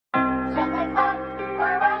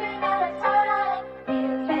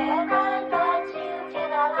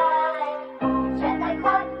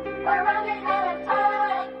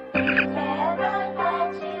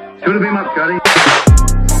Should have been up, Scotty.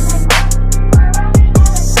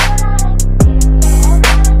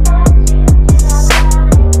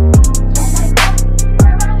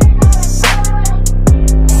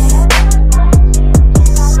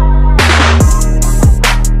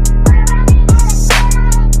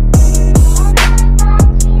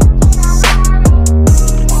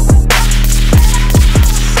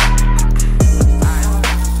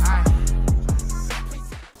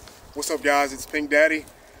 What's up, guys? It's Pink Daddy.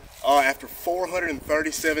 After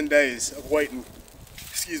 437 days of waiting,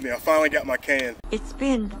 I finally got my can. It's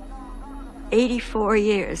been 84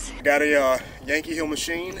 years. I got a Yankee Hill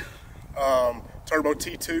machine, Turbo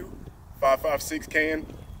T2, 5.56 can.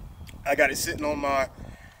 I got it sitting on my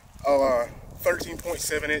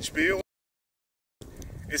 13.7 inch build.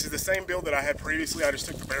 This is the same build that I had previously. I just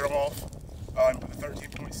took the barrel off and put the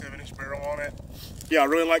 13.7 inch barrel on it. Yeah, I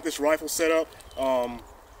really like this rifle setup.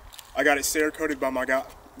 I got it Cerakoted by my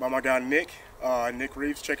guy Nick. Nick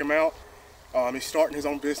Reeves, check him out. He's starting his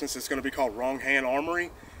own business. It's going to be called Wrong Hand Armory.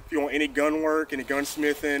 If you want any gun work, any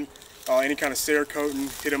gunsmithing, any kind of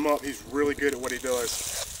Cerakoting, hit him up. He's really good at what he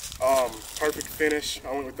does. Perfect finish.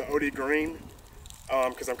 I went with the OD green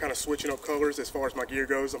because I'm kind of switching up colors as far as my gear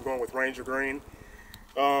goes. I'm going with Ranger green.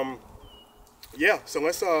 Yeah, so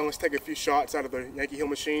let's take a few shots out of the Yankee Hill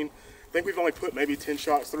machine. I think we've only put maybe 10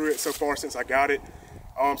 shots through it so far since I got it.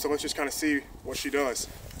 So let's just kind of see what she does.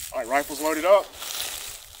 All right, rifle's loaded up.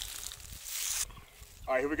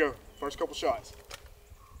 All right, here we go. First couple shots.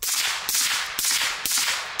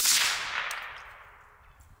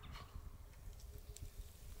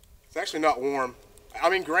 It's actually not warm. I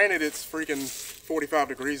mean, granted, it's freaking 45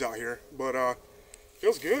 degrees out here, but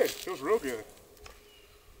feels good. Feels real good.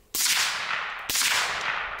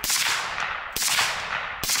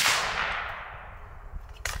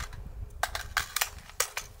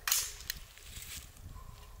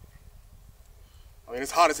 I mean,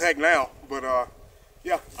 it's hot as heck now, but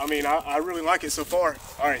yeah, I mean, I really like it so far.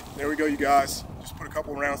 All right, there we go, you guys. Just put a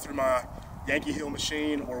couple rounds through my Yankee Hill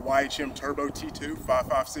machine or YHM Turbo T2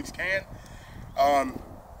 5.56 can.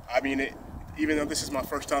 I mean, even though this is my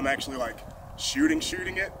first time actually like shooting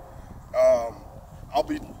it, I'll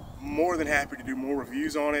be more than happy to do more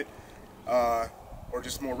reviews on it, or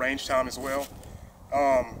just more range time as well.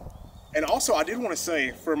 And also, I did want to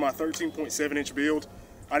say, for my 13.7 inch build,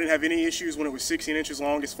 I didn't have any issues when it was 16 inches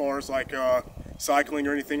long as far as like cycling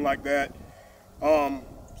or anything like that.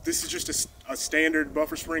 This is just a standard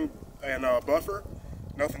buffer spring and buffer,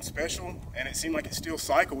 nothing special, and it seemed like it still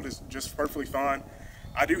cycled just perfectly fine.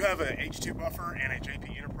 I do have a H2 buffer and a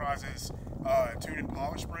JP Enterprises tune and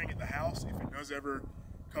polish spring at the house. If it does ever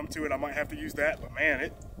come to it, I might have to use that, but man,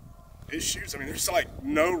 it shoots. I mean, there's like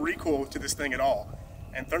no recoil to this thing at all.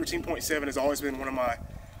 And 13.7 has always been one of my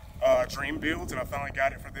dream builds, and I finally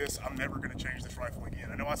got it for this. I'm never going to change this rifle again.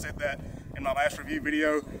 I know I said that in my last review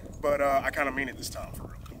video, but I kind of mean it this time for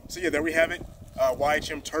real. So yeah, there we have it.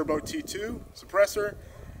 YHM Turbo T2 suppressor.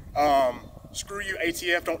 Screw you,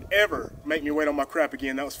 ATF. Don't ever make me wait on my crap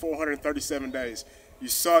again. That was 437 days. You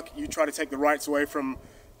suck. You try to take the rights away from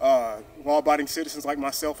law-abiding citizens like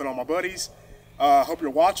myself and all my buddies. Hope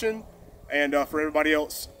you're watching, and for everybody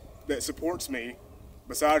else that supports me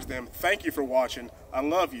besides them, thank you for watching. I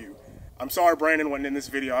love you. I'm sorry Brandon wasn't in this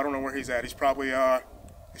video. I don't know where he's at. He's probably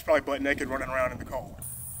butt naked running around in the cold.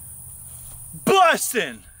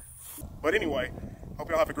 Bustin'! But anyway, hope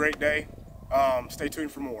y'all have a great day. Stay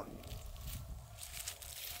tuned for more.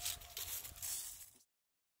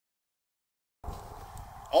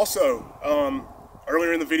 Also,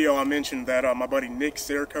 earlier in the video I mentioned that my buddy Nick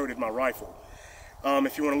Cerakoted my rifle.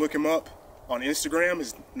 If you want to look him up on Instagram,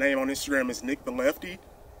 his name on Instagram is Nick the Lefty.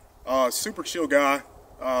 Super chill guy.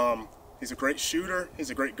 He's a great shooter,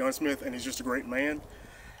 he's a great gunsmith, and he's just a great man.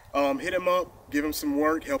 Hit him up, give him some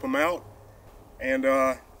work, help him out. And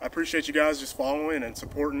I appreciate you guys just following and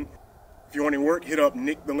supporting. If you want any work, hit up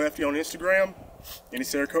Nick the Lefty on Instagram. Any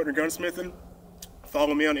Cerakoting or gunsmithing,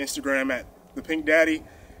 follow me on Instagram at the Pink Daddy.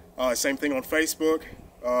 Same thing on Facebook.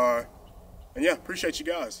 And yeah, appreciate you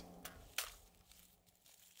guys.